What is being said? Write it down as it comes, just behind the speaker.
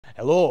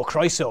Hello,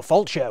 Croeso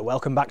Fulcher,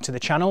 welcome back to the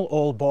channel,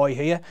 Old Boy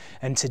here,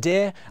 and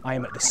today I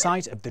am at the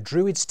site of the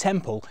Druids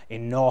Temple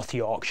in North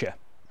Yorkshire.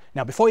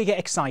 Now before you get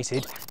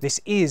excited,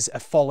 this is a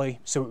folly,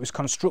 so it was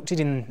constructed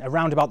in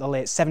around about the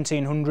late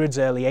 1700s,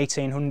 early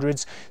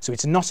 1800s, so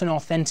it's not an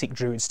authentic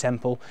Druids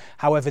temple.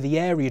 However, the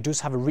area does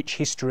have a rich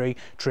history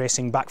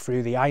tracing back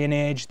through the Iron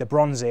Age, the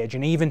Bronze Age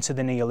and even to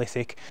the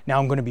Neolithic. Now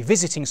I'm going to be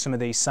visiting some of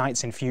these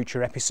sites in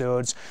future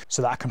episodes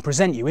so that I can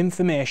present you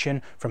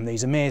information from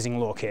these amazing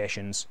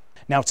locations.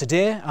 Now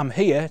today I'm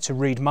here to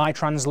read my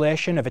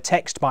translation of a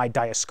text by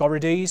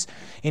Dioscorides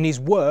in his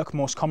work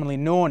most commonly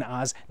known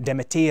as De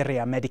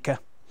Materia Medica.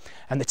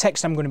 And the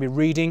text I'm going to be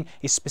reading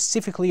is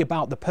specifically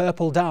about the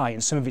purple dye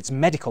and some of its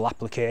medical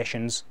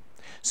applications.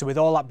 So with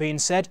all that being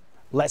said,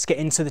 let's get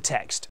into the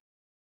text.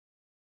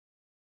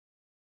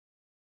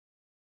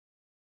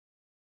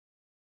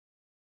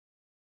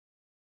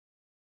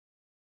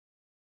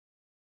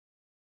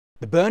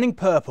 The burning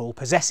purple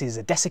possesses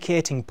a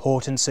desiccating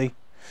potency,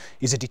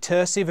 is a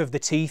detersive of the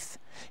teeth,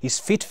 is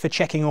fit for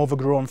checking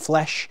overgrown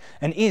flesh,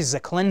 and is a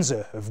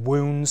cleanser of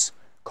wounds,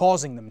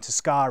 causing them to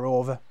scar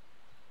over.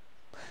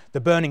 The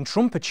burning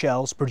trumpet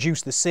shells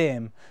produce the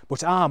same,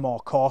 but are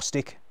more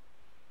caustic.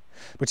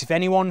 But if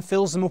anyone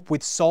fills them up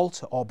with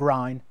salt or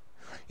brine,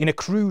 in a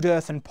crude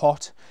earthen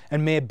pot,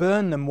 and may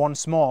burn them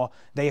once more,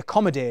 they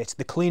accommodate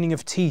the cleaning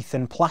of teeth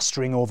and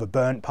plastering over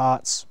burnt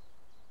parts.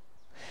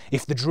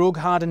 If the drug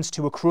hardens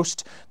to a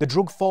crust, the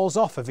drug falls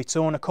off of its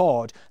own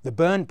accord, the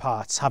burnt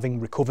parts having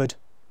recovered.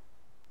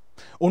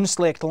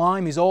 Unslaked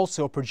lime is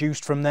also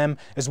produced from them,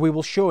 as we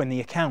will show in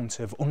the account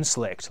of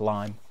unslaked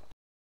lime.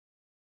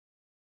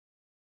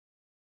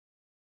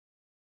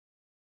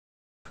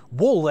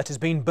 Wool that has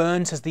been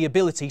burnt has the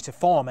ability to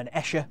form an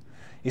escher,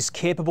 is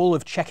capable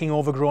of checking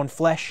overgrown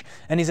flesh,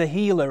 and is a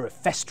healer of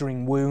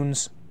festering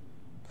wounds.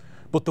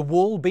 But the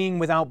wool being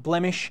without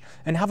blemish,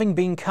 and having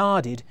been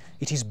carded,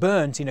 it is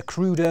burnt in a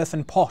crude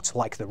earthen pot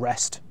like the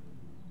rest.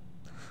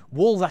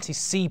 Wool that is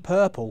sea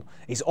purple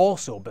is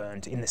also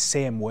burnt in the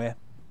same way.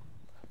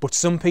 But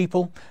some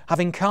people,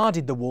 having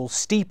carded the wool,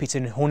 steep it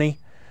in honey,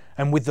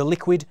 and with the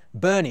liquid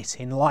burn it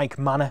in like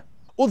manner.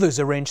 Others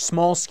arrange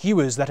small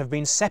skewers that have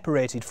been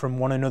separated from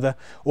one another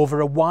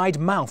over a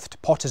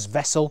wide-mouthed potter's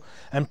vessel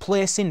and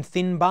place in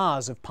thin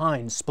bars of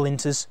pine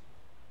splinters.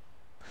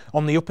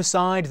 On the upper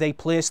side they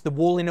place the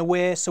wool in a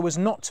way so as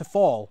not to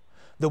fall,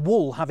 the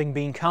wool having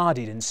been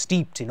carded and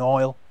steeped in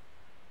oil.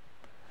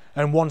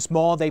 And once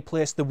more they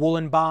place the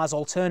woolen bars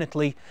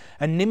alternately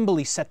and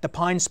nimbly set the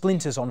pine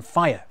splinters on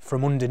fire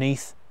from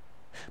underneath,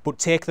 but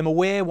take them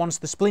away once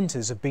the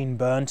splinters have been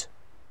burnt.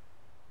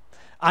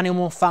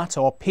 Animal fat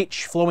or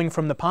pitch flowing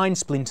from the pine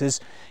splinters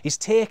is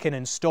taken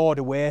and stored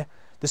away,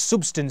 the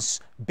substance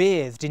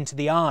bathed into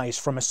the eyes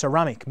from a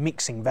ceramic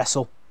mixing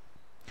vessel.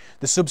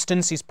 The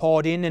substance is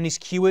poured in and is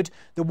cured,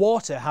 the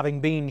water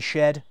having been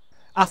shed.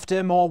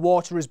 After more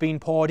water has been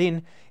poured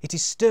in, it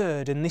is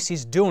stirred, and this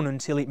is done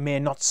until it may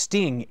not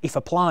sting if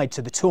applied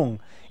to the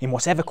tongue in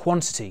whatever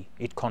quantity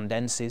it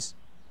condenses.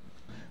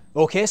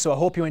 Okay, so I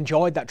hope you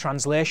enjoyed that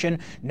translation.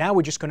 Now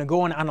we're just going to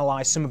go and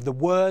analyse some of the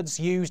words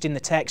used in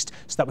the text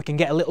so that we can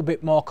get a little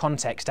bit more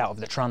context out of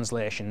the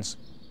translations.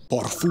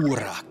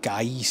 Porfura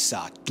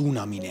kaisa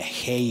tunamine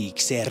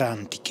heiks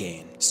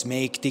erantikeen,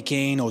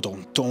 smektikeen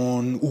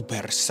odonton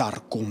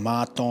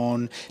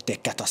hypersarcomaton de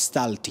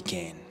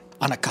katastaltikeen,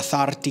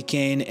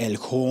 anakathartikeen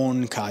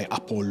elhon kai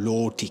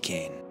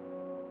apollotikeen.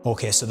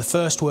 Okay, so the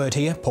first word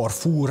here,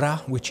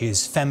 porfura, which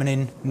is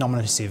feminine,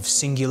 nominative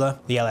singular.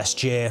 The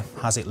LSJ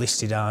has it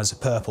listed as a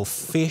purple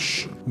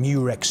fish,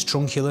 Murex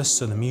trunculus,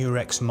 so the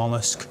Murex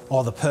mollusk,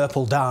 or the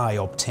purple dye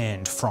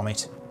obtained from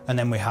it. And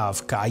then we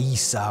have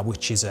kaisa,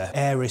 which is an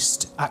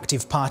aorist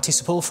active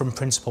participle from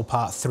principal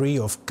part 3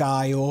 of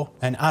kaio,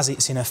 and as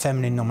it's in a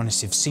feminine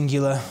nominative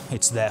singular,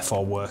 it's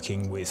therefore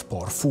working with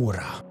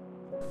porfura.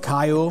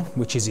 Kaio,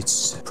 which is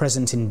its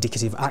present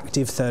indicative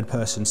active third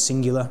person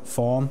singular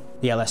form.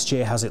 The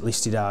LSJ has it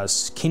listed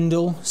as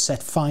kindle,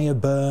 set fire,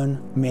 burn,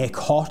 make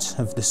hot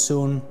of the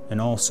sun, and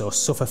also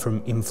suffer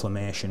from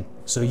inflammation.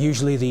 So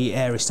usually the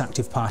aorist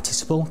active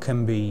participle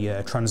can be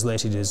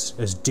translated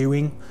as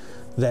doing.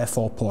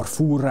 Therefore,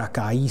 porfura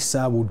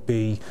kaisa would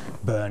be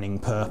burning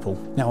purple.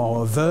 Now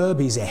our verb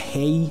is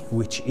ehei,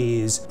 which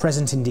is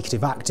present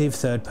indicative active,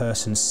 third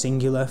person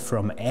singular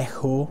from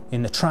echo.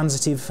 In the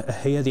transitive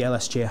here, the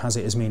LSJ has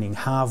it as meaning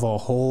have or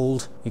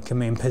hold. It can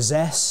mean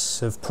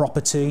possess, of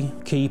property,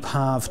 keep,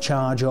 have,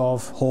 charge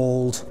of,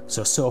 hold.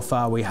 So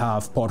far we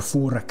have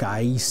porfura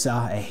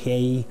kaisa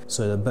ehei,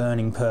 so the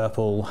burning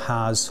purple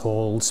has,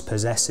 holds,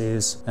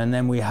 possesses. And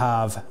then we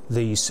have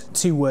these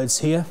two words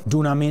here,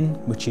 dunamin,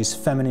 which is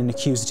feminine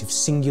accusative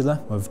singular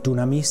of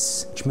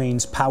dunamis, which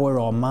means power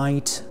or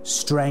might,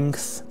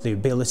 strength, the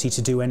ability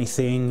to do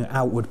anything,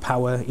 outward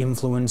power,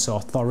 influence,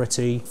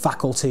 authority,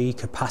 faculty,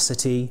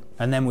 capacity.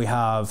 And then we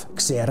have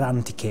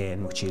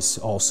xerantikein, which is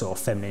also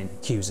feminine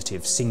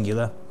accusative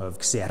singular of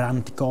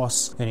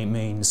xerantikos, and it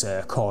means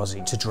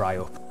causing to dry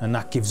up. And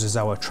that gives us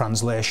our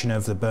translation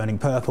of the burning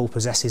purple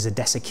possesses a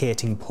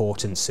desiccating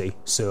potency,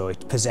 so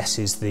it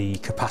possesses the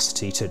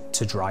capacity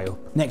to dry up.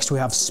 Next we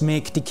have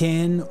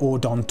smektikein,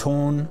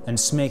 odonton, and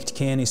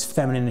smektikein is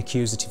feminine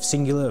accusative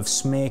singular of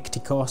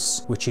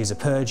smektikos, which is a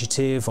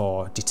purgative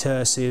or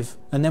detersive.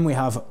 And then we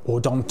have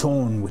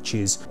odonton, which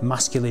is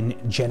masculine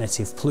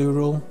genitive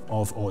plural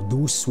of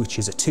odous, which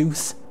is a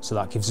tooth. So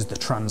that gives us the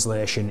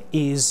translation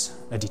is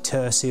a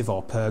detersive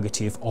or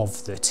purgative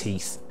of the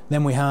teeth.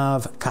 Then we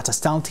have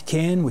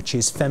katastaltikein, which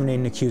is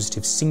feminine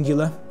accusative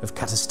singular of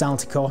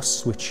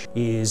katastaltikos, which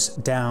is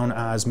down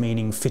as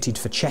meaning fitted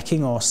for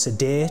checking or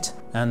sedate.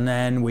 And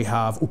then we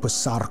have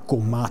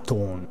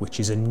hypersarcomaton, which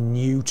is a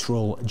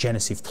neutral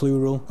genitive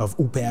plural of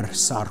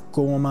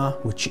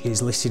hypersarcoma, which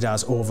is listed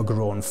as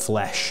overgrown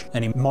flesh.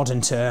 And in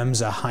modern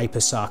terms, a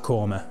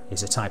hypersarcoma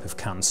is a type of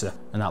cancer.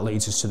 And that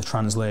leads us to the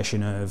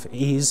translation of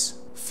is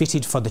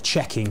fitted for the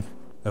checking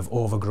of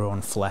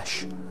overgrown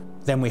flesh.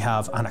 Then we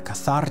have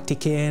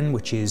anakathartikein,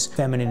 which is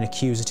feminine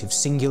accusative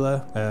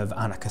singular of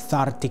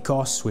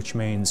anakathartikos, which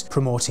means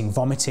promoting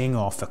vomiting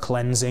or for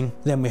cleansing.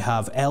 Then we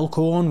have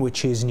elkon,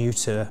 which is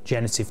neuter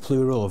genitive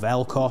plural of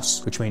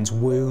elkos, which means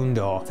wound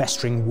or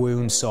festering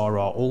wound, sore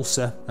or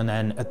ulcer. And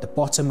then at the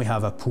bottom we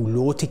have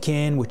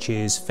apoulotikein, which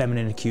is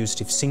feminine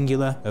accusative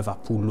singular of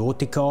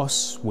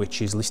apoulotikos,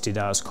 which is listed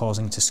as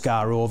causing to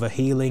scar over,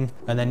 healing.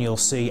 And then you'll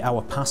see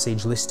our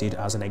passage listed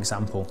as an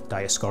example,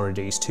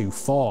 Dioscorides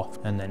 2:4,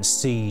 and then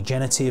C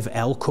genitive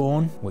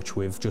elkon, which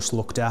we've just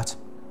looked at.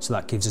 So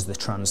that gives us the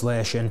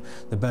translation.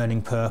 The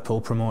burning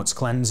purple promotes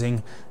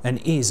cleansing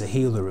and is a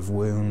healer of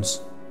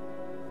wounds.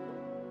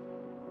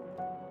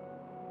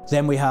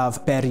 Then we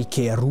have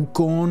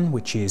perikeroukon,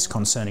 which is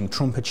concerning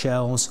trumpet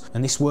shells,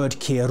 and this word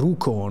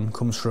keroukon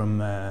comes from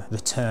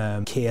the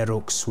term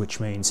kerux, which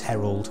means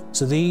herald.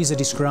 So these are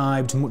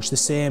described much the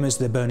same as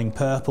the burning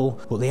purple,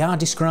 but they are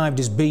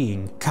described as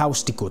being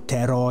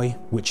caustikoteroi,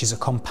 which is a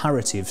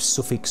comparative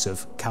suffix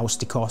of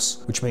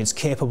caustikos, which means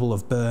capable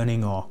of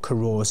burning or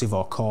corrosive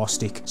or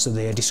caustic. So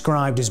they are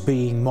described as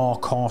being more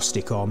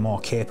caustic or more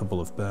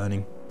capable of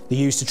burning. They're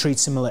used to treat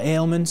similar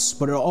ailments,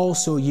 but are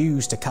also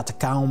used to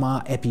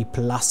katakouma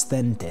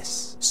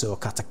epiplastentes. So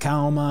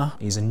katakouma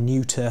is a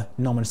neuter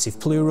nominative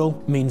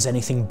plural, means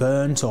anything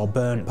burnt or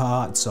burnt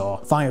parts or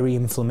fiery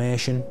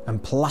inflammation,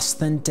 and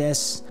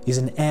plastentes is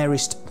an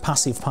aorist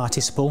passive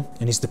participle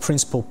and is the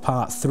principal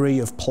part 3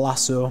 of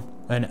plasso.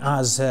 And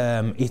as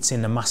it's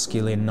in the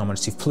masculine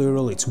nominative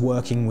plural, it's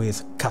working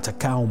with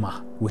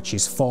katakouma, which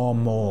is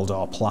form, mould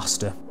or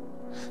plaster.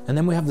 And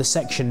then we have the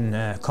section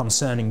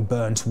concerning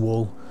burnt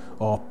wool,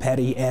 or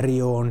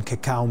perierion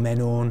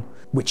kakaumenon,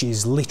 which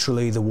is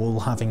literally the wool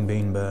having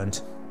been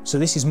burnt. So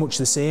this is much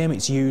the same,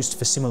 it's used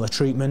for similar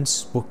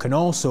treatments, but can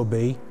also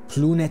be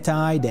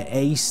plunetai de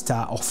eis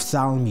ta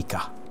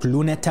ophthalmica.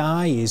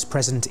 Plunetai is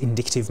present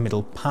indicative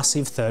middle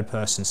passive third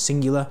person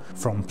singular,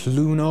 from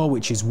pluno,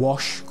 which is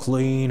wash,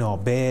 clean or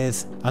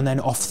bathe, and then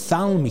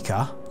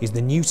ophthalmica is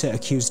the neuter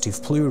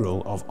accusative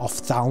plural of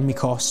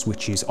ophthalmikos,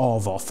 which is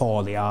of or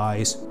for the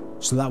eyes.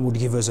 So that would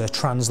give us a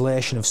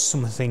translation of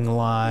something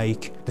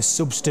like the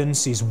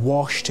substance is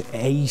washed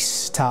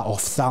eis ta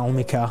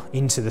ophthalmica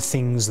into the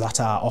things that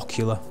are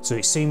ocular. So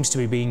it seems to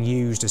be being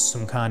used as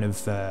some kind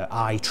of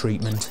eye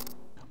treatment.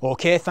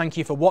 Okay, thank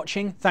you for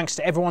watching. Thanks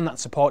to everyone that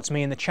supports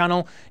me in the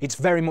channel. It's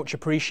very much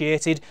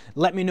appreciated.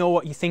 Let me know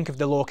what you think of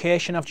the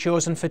location I've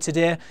chosen for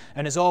today.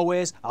 And as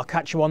always, I'll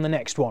catch you on the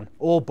next one.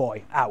 Old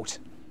boy, out.